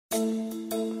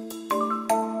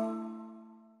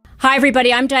Hi,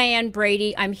 everybody. I'm Diane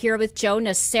Brady. I'm here with Joe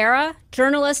Nocera,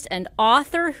 journalist and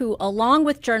author who, along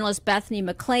with journalist Bethany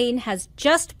McLean, has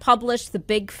just published The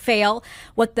Big Fail,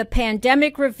 What the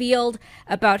Pandemic Revealed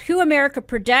About Who America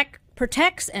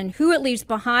Protects and Who It Leaves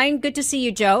Behind. Good to see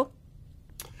you, Joe.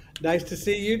 Nice to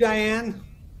see you, Diane.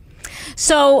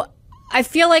 So I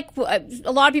feel like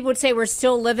a lot of people would say we're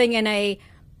still living in a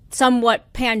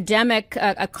somewhat pandemic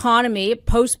economy,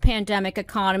 post-pandemic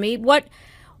economy.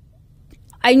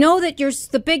 I know that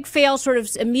the Big Fail sort of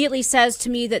immediately says to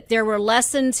me that there were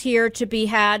lessons here to be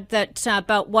had that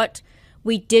about what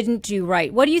we didn't do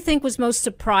right. What do you think was most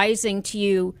surprising to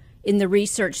you in the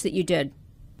research that you did?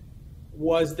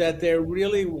 Was that there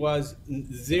really was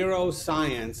zero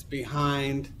science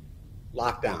behind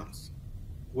lockdowns,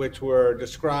 which were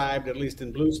described, at least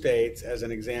in blue states, as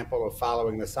an example of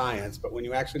following the science. But when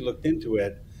you actually looked into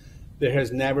it, there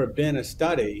has never been a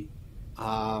study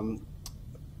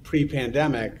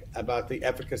pre-pandemic about the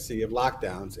efficacy of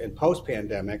lockdowns, and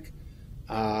post-pandemic,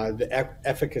 the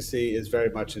efficacy is very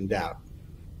much in doubt.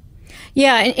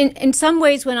 Yeah, in some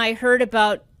ways, when I heard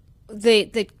about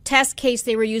the test case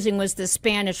they were using was the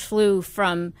Spanish flu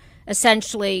from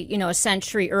essentially, a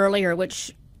century earlier,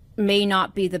 which may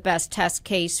not be the best test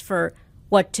case for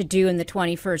what to do in the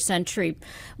 21st century.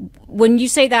 When you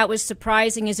say that was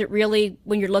surprising, is it really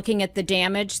when you're looking at the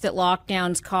damage that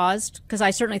lockdowns caused? Because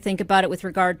I certainly think about it with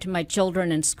regard to my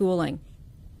children and schooling.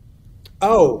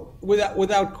 Oh,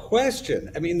 without question.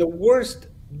 I mean, the worst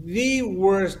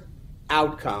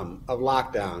outcome of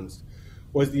lockdowns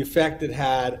was the effect it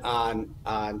had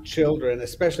on children,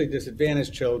 especially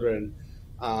disadvantaged children,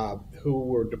 who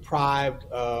were deprived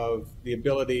of the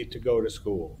ability to go to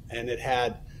school. And it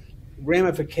had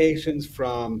ramifications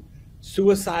from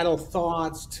suicidal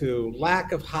thoughts to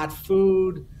lack of hot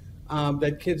food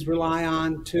that kids rely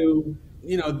on to,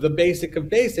 the basic of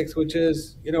basics, which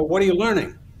is, what are you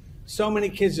learning? So many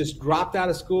kids just dropped out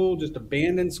of school, just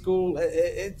abandoned school.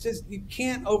 It's just, you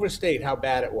can't overstate how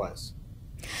bad it was.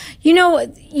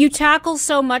 You tackle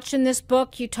so much in this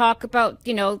book. You talk about,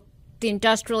 the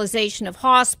industrialization of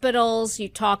hospitals. You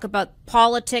talk about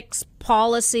politics,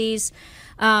 policies.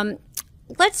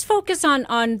 Let's focus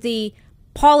on the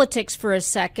politics for a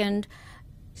second.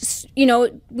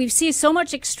 We see so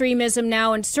much extremism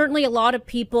now, and certainly a lot of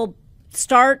people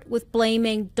start with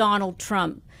blaming Donald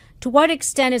Trump. To what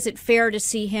extent is it fair to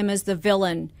see him as the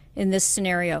villain in this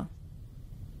scenario?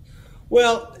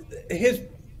 Well, his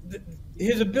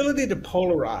ability to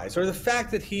polarize, or the fact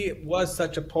that he was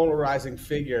such a polarizing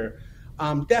figure,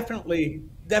 definitely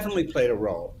played a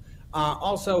role.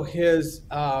 Also, his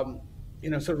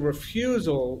sort of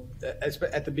refusal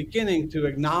at the beginning to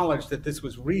acknowledge that this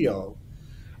was real,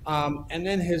 and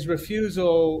then his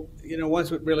refusal,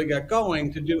 once it really got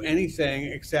going, to do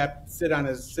anything except sit on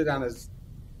his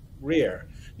rear.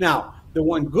 Now, the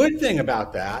one good thing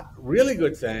about that, really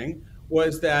good thing,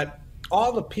 was that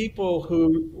all the people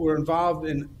who were involved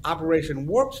in Operation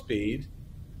Warp Speed,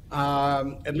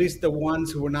 at least the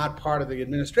ones who were not part of the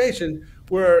administration,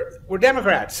 were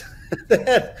Democrats.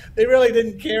 They really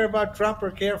didn't care about Trump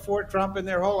or care for Trump, and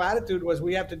their whole attitude was,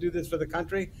 we have to do this for the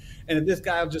country, and if this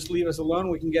guy will just leave us alone,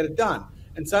 we can get it done.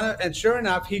 And sure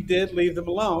enough, he did leave them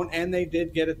alone, and they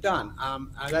did get it done.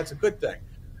 That's a good thing.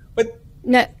 But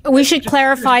no, we should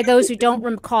clarify, those who don't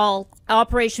recall,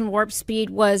 Operation Warp Speed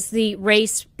was the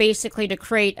race basically to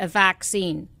create a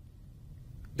vaccine.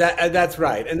 That's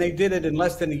right. And they did it in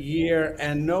less than a year,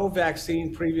 and no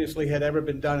vaccine previously had ever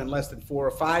been done in less than 4 or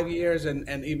 5 years. And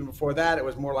even before that, it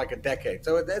was more like a decade.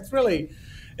 So it's really,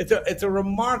 it's a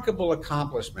remarkable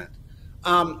accomplishment.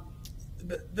 And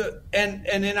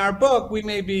in our book, we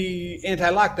may be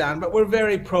anti-lockdown, but we're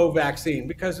very pro-vaccine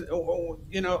because,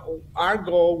 our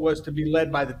goal was to be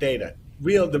led by the data,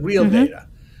 the real data.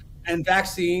 And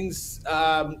vaccines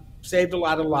saved a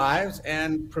lot of lives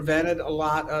and prevented a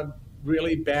lot of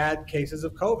really bad cases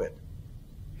of COVID.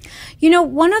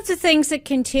 One of the things that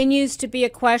continues to be a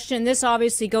question, this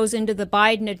obviously goes into the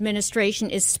Biden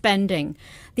administration, is spending.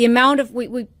 The amount of,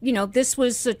 this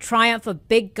was a triumph of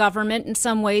big government in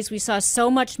some ways. We saw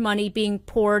so much money being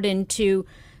poured into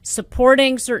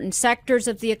supporting certain sectors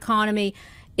of the economy.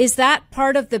 Is that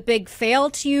part of the big fail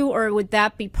to you, or would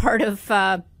that be part of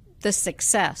the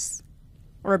success?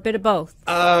 Or a bit of both?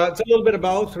 It's a little bit of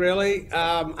both, really.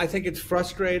 I think it's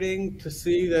frustrating to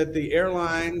see that the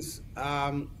airlines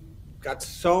got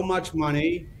so much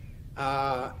money.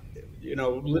 I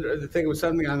think it was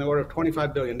something on the order of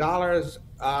 $25 billion.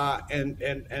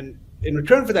 And in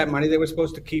return for that money, they were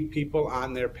supposed to keep people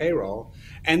on their payroll.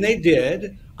 And they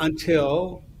did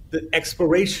until the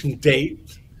expiration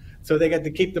date So they got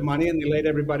to keep the money, and they laid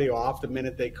everybody off the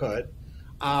minute they could.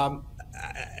 Um,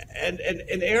 and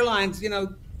airlines,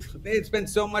 they had spent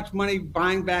so much money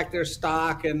buying back their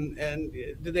stock, and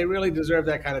did they really deserve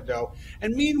that kind of dough?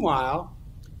 And meanwhile,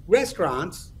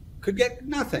 restaurants could get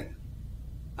nothing.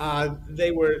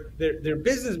 Their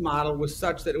business model was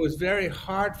such that it was very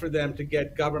hard for them to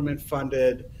get government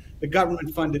funded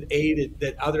aid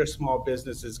that other small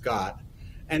businesses got.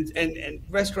 And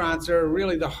restaurants are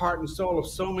really the heart and soul of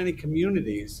so many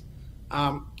communities,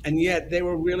 and yet they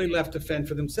were really left to fend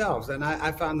for themselves. And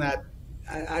I found that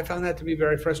to be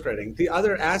very frustrating. The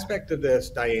other aspect of this,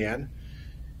 Diane,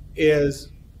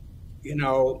 is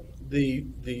the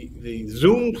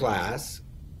Zoom class,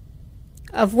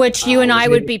 of which you and I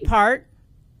would be part.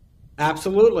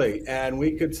 Absolutely, and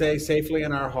we could say safely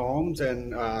in our homes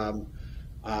and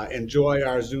enjoy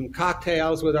our Zoom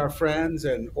cocktails with our friends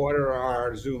and order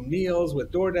our Zoom meals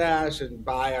with DoorDash and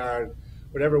buy our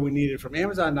whatever we needed from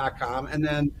Amazon.com. And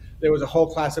then there was a whole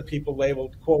class of people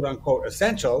labeled quote unquote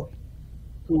essential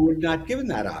who were not given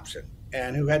that option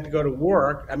and who had to go to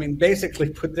work. I mean, basically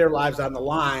put their lives on the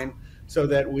line so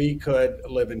that we could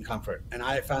live in comfort. And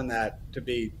I found that to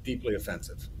be deeply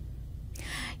offensive.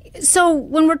 So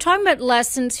when we're talking about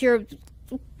lessons here,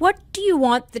 what do you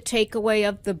want the takeaway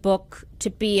of the book to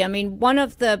be? I mean, one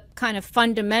of the kind of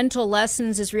fundamental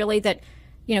lessons is really that,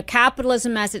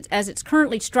 capitalism as it's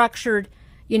currently structured,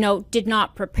 did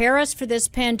not prepare us for this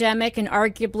pandemic and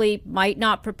arguably might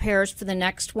not prepare us for the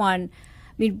next one.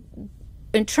 I mean,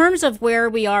 in terms of where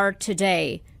we are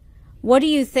today, what do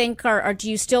you think do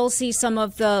you still see some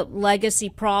of the legacy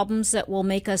problems that will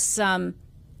make us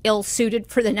ill-suited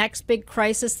for the next big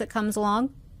crisis that comes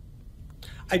along?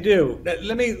 I do.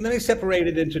 Let me separate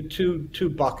it into two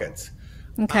buckets.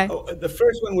 Okay. The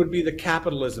first one would be the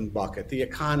capitalism bucket, the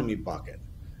economy bucket.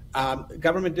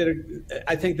 Government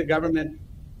I think the government.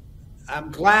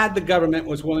 I'm glad the government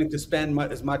was willing to spend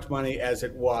as much money as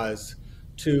it was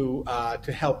to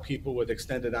help people with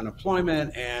extended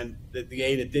unemployment and the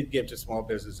aid it did give to small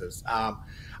businesses.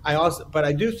 But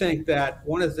I do think that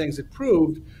one of the things it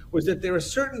proved was that there are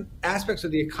certain aspects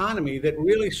of the economy that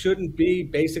really shouldn't be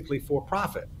basically for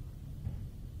profit.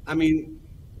 I mean,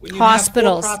 when you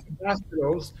hospitals. have for-profit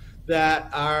hospitals that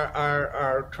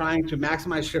are trying to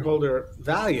maximize shareholder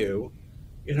value,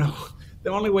 the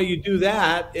only way you do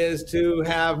that is to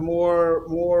have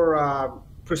more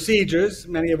procedures,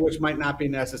 many of which might not be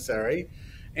necessary,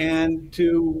 and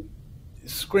to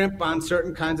scrimp on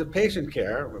certain kinds of patient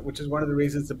care, which is one of the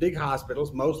reasons the big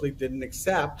hospitals mostly didn't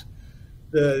accept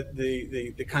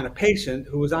the kind of patient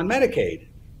who was on Medicaid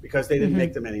because they didn't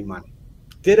make them any money.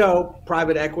 Ditto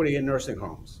private equity in nursing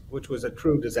homes, which was a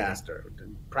true disaster.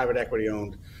 Private equity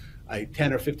owned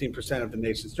 10 or 15% of the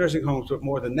nation's nursing homes, but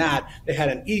more than that, they had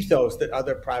an ethos that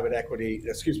other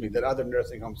that other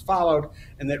nursing homes followed,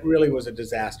 and that really was a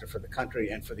disaster for the country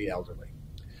and for the elderly.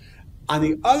 On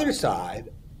the other side,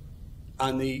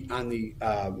 on the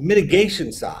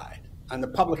mitigation side, on the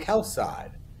public health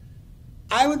side,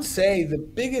 I would say the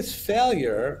biggest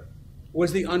failure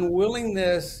was the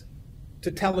unwillingness to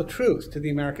tell the truth to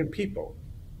the American people.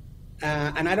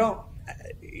 And I don't,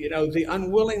 the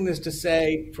unwillingness to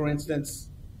say, for instance,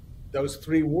 those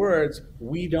three words,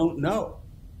 we don't know.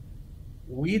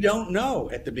 We don't know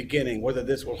at the beginning whether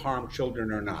this will harm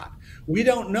children or not. We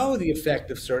don't know the effect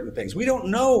of certain things. We don't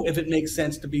know if it makes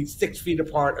sense to be 6 feet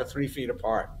apart or 3 feet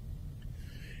apart.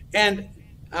 And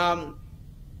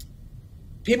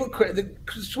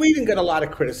Sweden got a lot of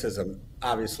criticism,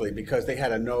 obviously, because they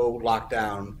had a no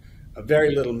lockdown, a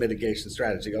very little mitigation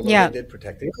strategy, although they did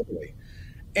protect the elderly.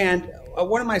 And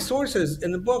one of my sources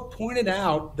in the book pointed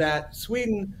out that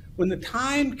Sweden, when the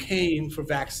time came for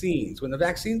vaccines, when the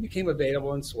vaccine became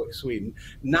available in Sweden,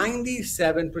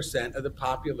 97% of the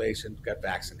population got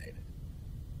vaccinated.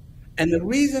 And the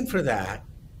reason for that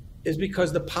is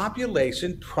because the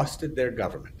population trusted their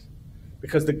government,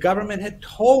 because the government had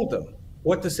told them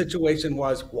what the situation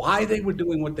was, why they were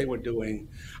doing what they were doing,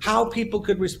 how people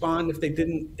could respond if they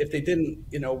didn't,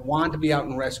 want to be out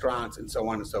in restaurants, and so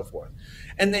on and so forth.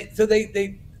 And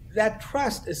that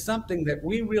trust is something that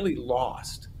we really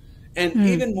lost. And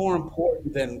even more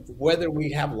important than whether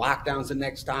we have lockdowns the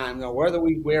next time or whether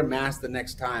we wear masks the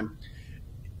next time,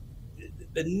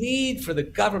 the need for the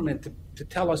government to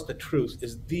tell us the truth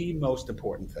is the most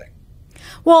important thing.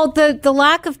 Well, the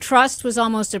lack of trust was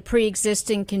almost a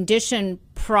pre-existing condition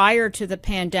prior to the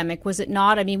pandemic, was it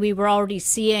not? I mean, we were already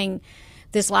seeing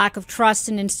this lack of trust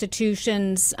in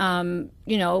institutions,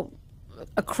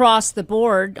 across the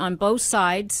board on both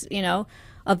sides,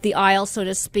 of the aisle, so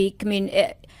to speak. I mean,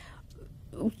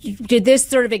 did this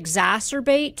sort of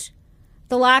exacerbate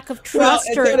The lack of trust,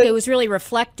 or it was really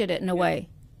reflected it in a way?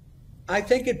 I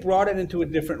think it brought it into a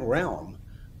different realm.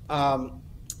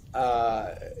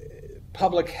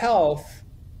 Public health,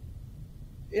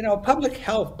 public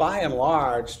health by and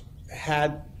large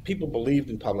had people believed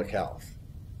in public health.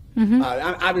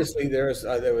 Obviously, there was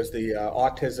the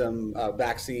autism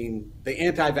vaccine, the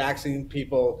anti-vaccine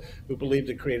people who believed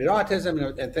it created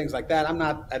autism and things like that.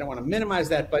 I don't want to minimize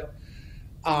that, but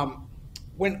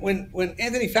when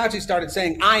Anthony Fauci started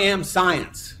saying, "I am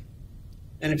science,"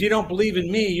 and if you don't believe in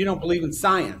me, you don't believe in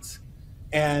science,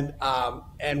 and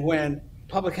when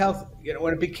public health,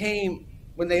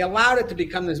 when they allowed it to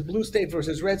become this blue state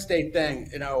versus red state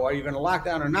thing, are you going to lock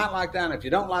down or not lock down? If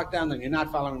you don't lock down, then you're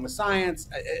not following the science.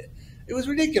 It was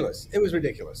ridiculous. It was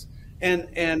ridiculous. And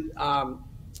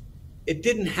it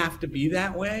didn't have to be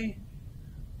that way.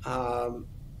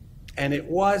 And it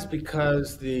was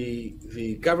because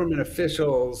the government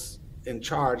officials in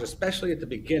charge, especially at the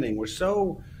beginning, were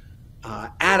so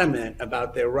adamant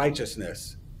about their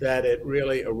righteousness that it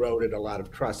really eroded a lot of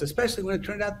trust, especially when it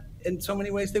turned out in so many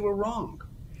ways they were wrong.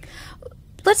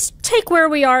 Let's take where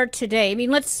we are today. I mean,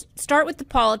 let's start with the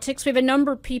politics. We have a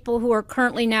number of people who are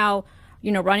currently now,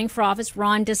 running for office.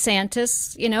 Ron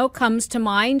DeSantis, comes to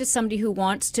mind as somebody who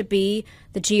wants to be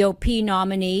the GOP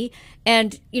nominee.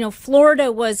 And,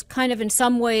 Florida was kind of in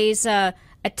some ways a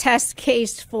test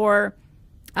case for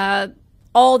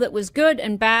all that was good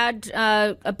and bad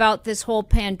about this whole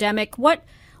pandemic. What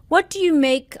do you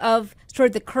make of sort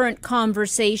of the current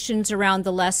conversations around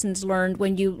the lessons learned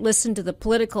when you listen to the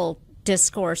political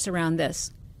discourse around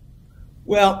this?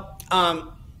 Well,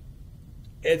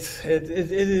 it's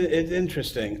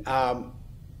interesting. I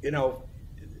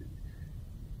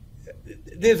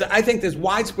think there's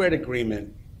widespread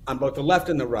agreement on both the left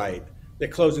and the right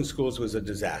that closing schools was a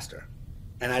disaster,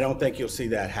 and I don't think you'll see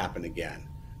that happen again.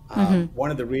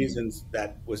 One of the reasons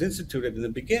that was instituted in the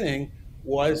beginning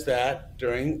was that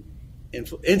during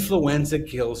influenza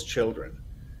kills children,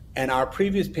 and our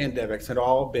previous pandemics had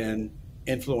all been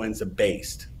influenza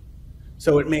based.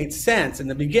 So it made sense in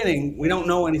the beginning. We don't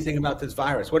know anything about this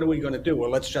virus. What are we going to do? Well,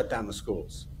 let's shut down the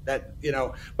schools.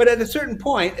 But at a certain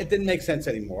point, it didn't make sense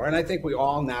anymore. And I think we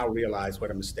all now realize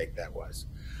what a mistake that was,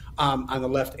 on the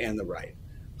left and the right.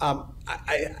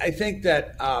 I think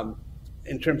that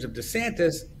in terms of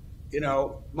DeSantis,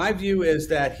 my view is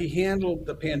that he handled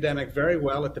the pandemic very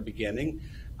well at the beginning.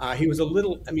 He was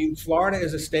Florida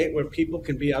is a state where people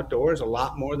can be outdoors a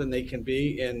lot more than they can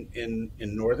be in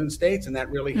northern states, and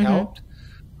that really helped.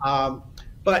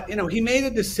 But he made a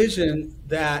decision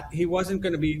that he wasn't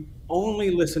going to be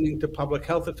only listening to public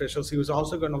health officials. He was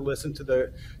also going to listen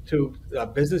to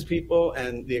business people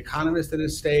and the economists in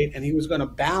his state, and he was going to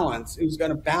balance. He was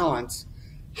going to balance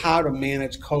how to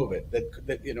manage COVID.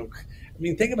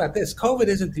 Think about this. COVID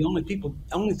isn't the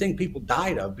only thing people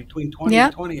died of between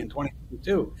 2020 and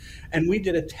 2022. And we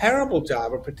did a terrible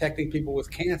job of protecting people with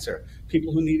cancer,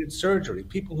 people who needed surgery,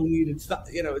 people who needed stuff.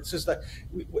 It's just like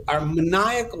our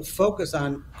maniacal focus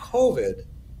on COVID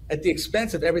at the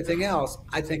expense of everything else,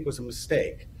 I think, was a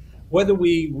mistake. Whether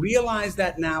we realize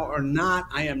that now or not,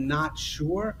 I am not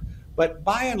sure. But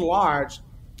by and large,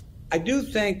 I do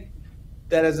think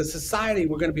that as a society,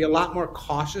 we're going to be a lot more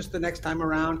cautious the next time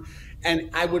around. And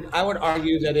I would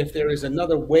argue that if there is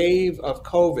another wave of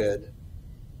COVID,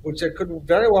 which there could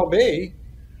very well be,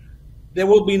 there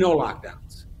will be no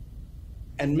lockdowns.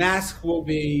 And masks will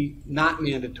be not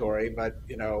mandatory, but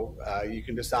you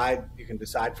can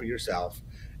decide for yourself.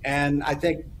 And I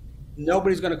think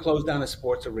nobody's going to close down a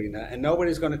sports arena, and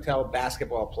nobody's going to tell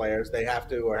basketball players they have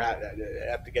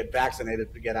to get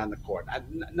vaccinated to get on the court.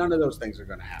 None of those things are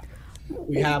going to happen.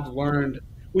 We have learned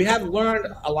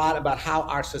a lot about how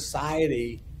our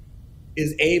society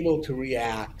is able to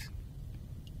react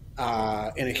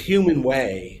in a human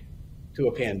way to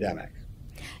a pandemic.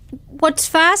 What's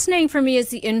fascinating for me is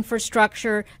the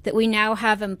infrastructure that we now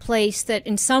have in place that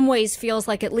in some ways feels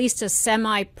like at least a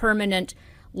semi-permanent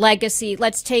legacy.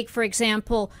 Let's take, for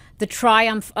example, the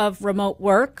triumph of remote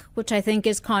work, which I think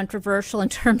is controversial in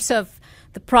terms of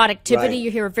the productivity. Right.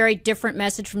 You hear a very different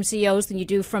message from CEOs than you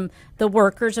do from the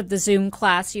workers of the Zoom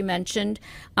class you mentioned.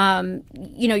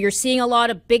 You're seeing a lot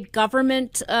of big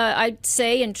government, I'd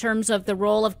say, in terms of the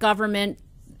role of government,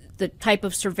 the type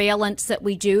of surveillance that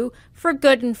we do, for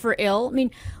good and for ill. I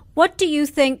mean, what do you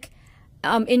think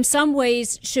in some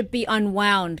ways should be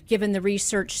unwound given the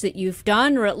research that you've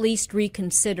done, or at least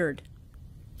reconsidered?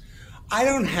 I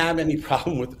don't have any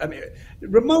problem with,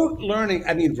 remote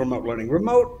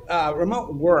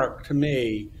work to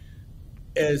me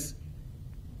is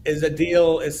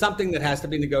something that has to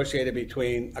be negotiated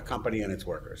between a company and its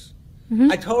workers.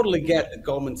 I totally get that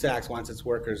Goldman Sachs wants its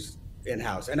workers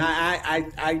in-house, and I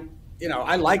like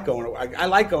I like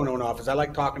going to an office. I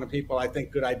like talking to people. I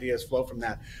think good ideas flow from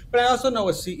that. But I also know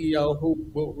a CEO who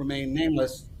will remain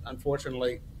nameless,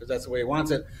 unfortunately, because that's the way he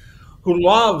wants it, who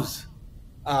loves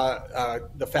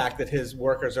the fact that his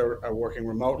workers are working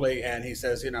remotely, and he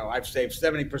says, I've saved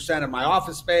 70% of my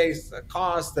office space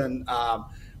cost, and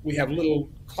we have little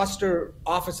cluster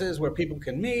offices where people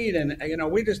can meet, and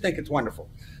we just think it's wonderful.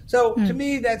 So to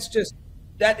me,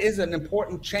 that is an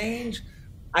important change.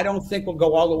 I don't think we'll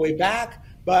go all the way back,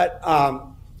 but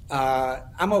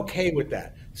I'm okay with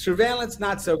that. Surveillance,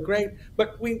 not so great,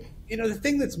 but the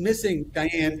thing that's missing,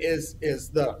 Diane, is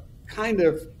the kind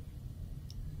of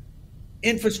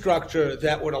infrastructure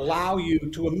that would allow you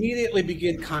to immediately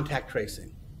begin contact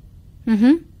tracing.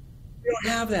 Mm-hmm. We don't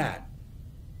have that.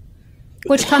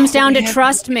 Which comes down to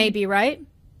trust, maybe, right?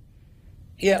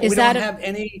 Yeah, we don't have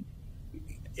any.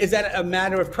 Is that a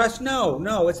matter of trust?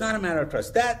 No, it's not a matter of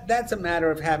trust. That's a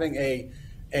matter of having a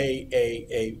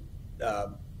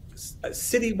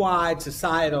citywide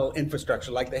societal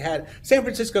infrastructure like they had. San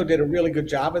Francisco did a really good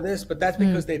job of this, but that's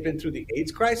because they've been through the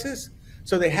AIDS crisis.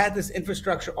 So they had this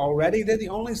infrastructure already. They're the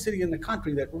only city in the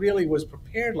country that really was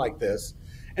prepared like this.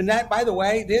 And that, by the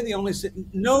way, they're the only city,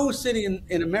 no city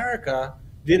in America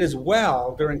did as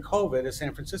well during COVID as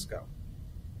San Francisco.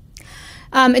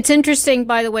 It's interesting,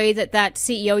 by the way, that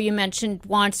CEO you mentioned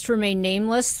wants to remain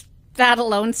nameless. That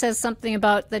alone says something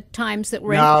about the times that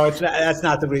we're in. No, that's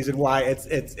not the reason why.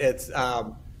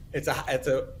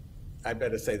 I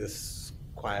better say this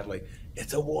quietly.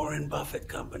 It's a Warren Buffett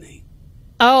company.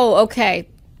 Oh, okay.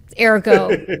 Ergo,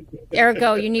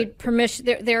 you need permission.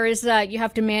 There is you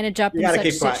have to manage up in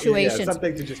such situations. Yeah,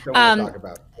 something to just don't want to talk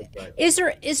about. Right. Is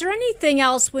there anything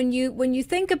else when you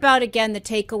think about, again, the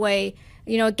takeaway?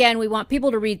 Again, we want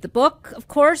people to read the book, of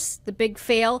course, The Big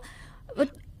Fail. But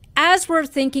as we're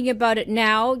thinking about it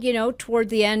now, toward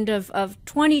the end of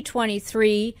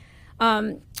 2023,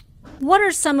 what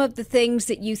are some of the things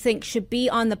that you think should be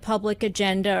on the public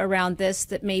agenda around this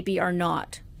that maybe are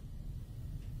not?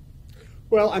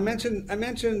 Well, I mentioned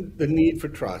the need for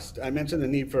trust. I mentioned the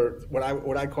need for what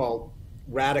I call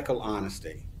radical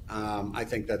honesty. I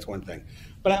think that's one thing.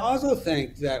 But I also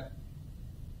think that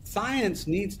science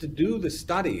needs to do the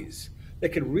studies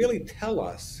that can really tell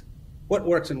us what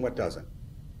works and what doesn't.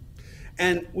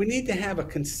 And we need to have a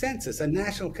consensus, a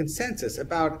national consensus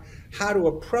about how to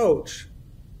approach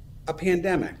a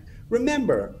pandemic.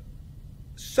 Remember,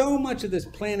 so much of this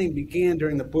planning began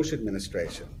during the Bush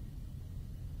administration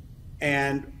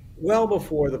and well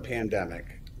before the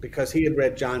pandemic, because he had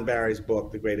read John Barry's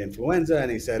book, The Great Influenza, and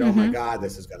he said, oh my God,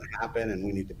 this is going to happen and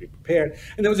we need to be prepared.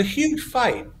 And there was a huge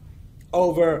fight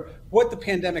over what the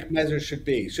pandemic measures should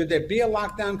be. Should there be a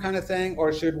lockdown kind of thing,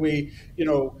 or should we,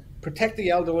 protect the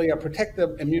elderly or protect the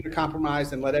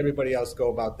immunocompromised and let everybody else go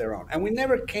about their own? And we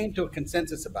never came to a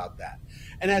consensus about that.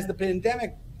 And as the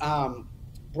pandemic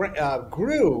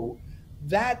grew,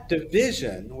 that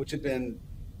division, which had been,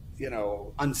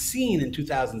 unseen in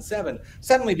 2007,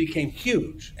 suddenly became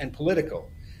huge and political.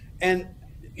 And,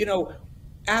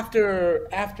 after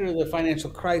the financial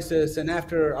crisis and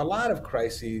after a lot of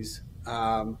crises,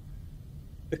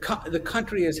 the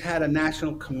country has had a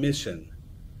national commission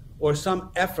or some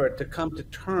effort to come to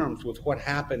terms with what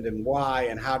happened and why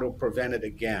and how to prevent it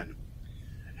again.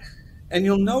 And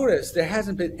you'll notice there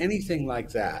hasn't been anything like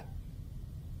that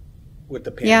with the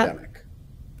pandemic.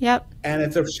 Yep. And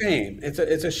it's a shame. It's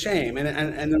a shame.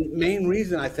 And the main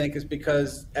reason, I think, is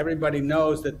because everybody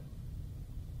knows that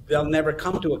they'll never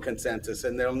come to a consensus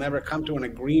and they'll never come to an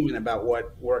agreement about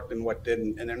what worked and what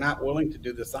didn't, and they're not willing to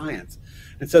do the science.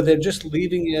 And so they're just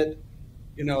leaving it,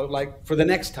 like for the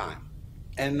next time.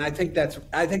 And I think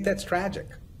that's tragic.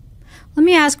 Let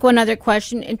me ask one other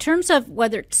question in terms of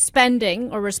whether it's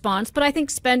spending or response, but I think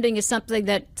spending is something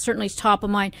that certainly is top of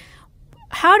mind.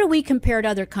 How do we compare to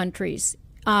other countries?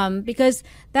 Because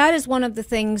that is one of the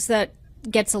things that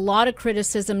gets a lot of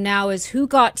criticism now, is who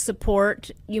got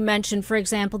support. You mentioned, for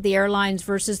example, the airlines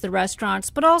versus the restaurants,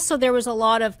 but also there was a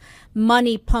lot of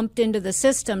money pumped into the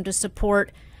system to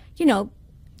support, the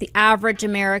average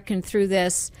American through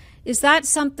this. Is that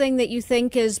something that you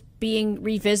think is being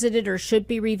revisited or should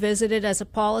be revisited as a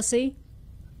policy?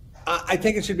 I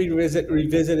think it should be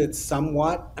revisited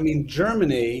somewhat. I mean,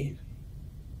 Germany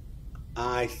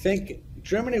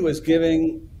was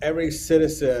giving every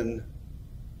citizen,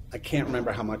 I can't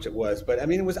remember how much it was, but I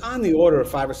mean, it was on the order of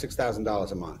 $5,000 or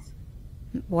 $6,000 a month.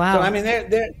 Wow. So I mean,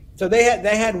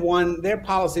 they had one. Their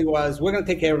policy was, we're going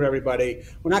to take care of everybody.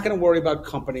 We're not going to worry about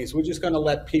companies. We're just going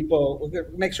to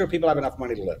make sure people have enough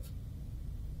money to live,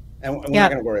 and we're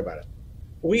not going to worry about it.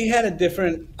 we had a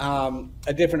different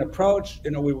approach.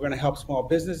 You know, we were going to help small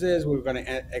businesses. We were going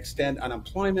to extend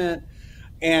unemployment,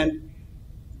 and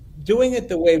doing it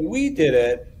the way we did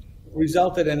it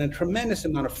resulted in a tremendous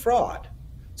amount of fraud.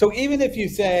 So even if you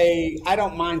say, I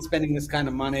don't mind spending this kind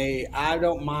of money, I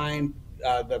don't mind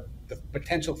the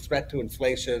potential threat to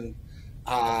inflation,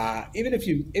 even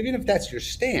if that's your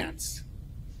stance,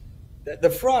 the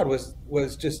fraud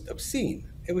was just obscene.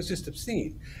 It was just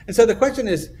obscene. And so the question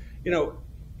is, you know,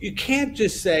 you can't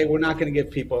just say we're not going to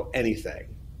give people anything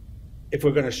if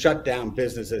we're going to shut down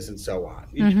businesses and so on.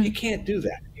 You can't do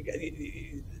that.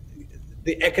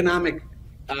 The economic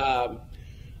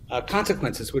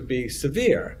consequences would be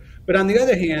severe. But on the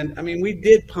other hand, I mean, we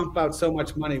did pump out so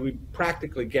much money, we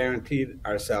practically guaranteed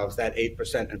ourselves that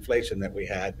 8% inflation that we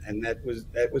had, and that was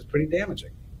pretty damaging.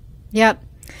 Yep.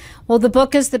 Well, the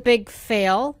book is The Big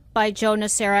Fail by Joe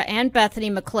Nocera and Bethany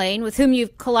McLean, with whom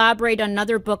you've collaborated on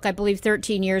another book, I believe,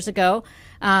 13 years ago.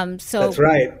 That's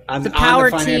right. On the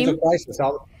financial crisis,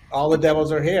 all the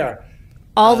devils are here.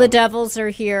 All the devils are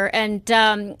here, and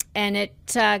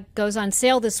it goes on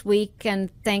sale this week.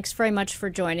 And thanks very much for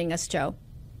joining us, Joe.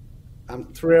 I'm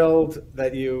thrilled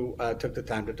that you took the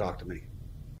time to talk to me.